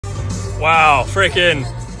Wow, freaking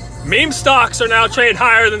meme stocks are now trading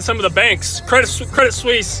higher than some of the banks. Credit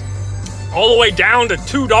Suisse all the way down to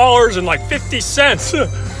 $2.50.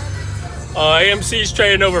 AMC's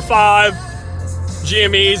trading over 5.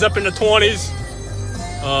 GME's up in the 20s.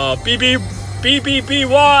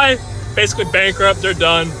 BBBY basically bankrupt. They're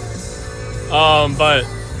done. But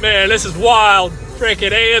man, this is wild.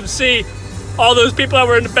 Freaking AMC. All those people that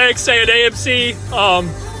were in the bank saying AMC,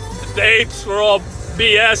 the apes were all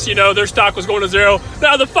BS, you know, their stock was going to zero.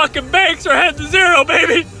 Now the fucking banks are heading to zero,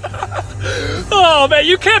 baby. Oh man,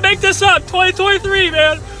 you can't make this up. 2023,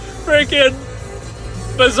 man. Freaking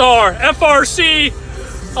bizarre. FRC, it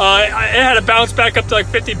had a bounce back up to like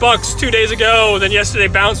 $50 2 days ago. Then yesterday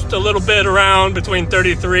bounced a little bit around between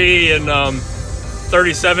 33 and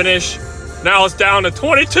 37-ish. Now it's down to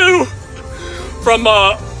 22 from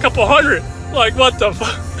a couple hundred. Like, what the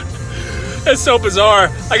fuck? It's so bizarre.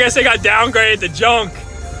 I guess they got downgraded to junk.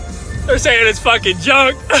 They're saying it's fucking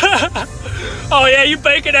junk. Oh yeah, you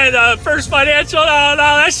banking at First Financial? No,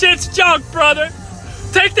 that shit's junk, brother.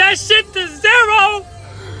 Take that shit to zero.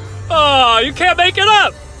 Oh, you can't make it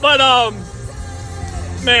up. But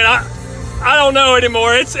man, I don't know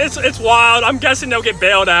anymore. It's wild. I'm guessing they'll get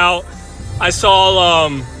bailed out. I saw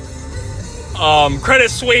Credit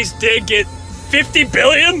Suisse did get $50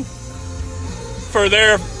 billion for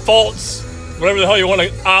their faults, whatever the hell you want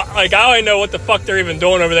to. Like, I don't even know what the fuck they're even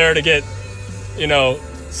doing over there to get, you know,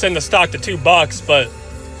 send the stock to $2. But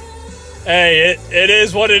hey, it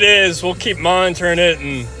is what it is. We'll keep monitoring it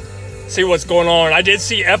and see what's going on. I did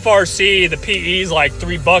see FRC, the PE's like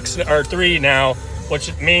 $3 or $3 now,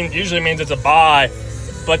 which usually means it's a buy,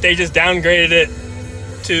 but they just downgraded it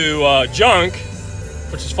to junk,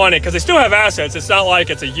 which is funny because they still have assets. It's not like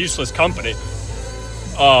it's a useless company.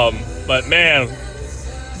 But man,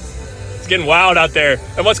 it's getting wild out there.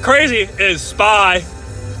 And what's crazy is SPY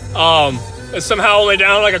is somehow only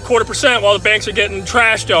down like 0.25% while the banks are getting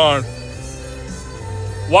trashed on.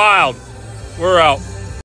 Wild. We're out.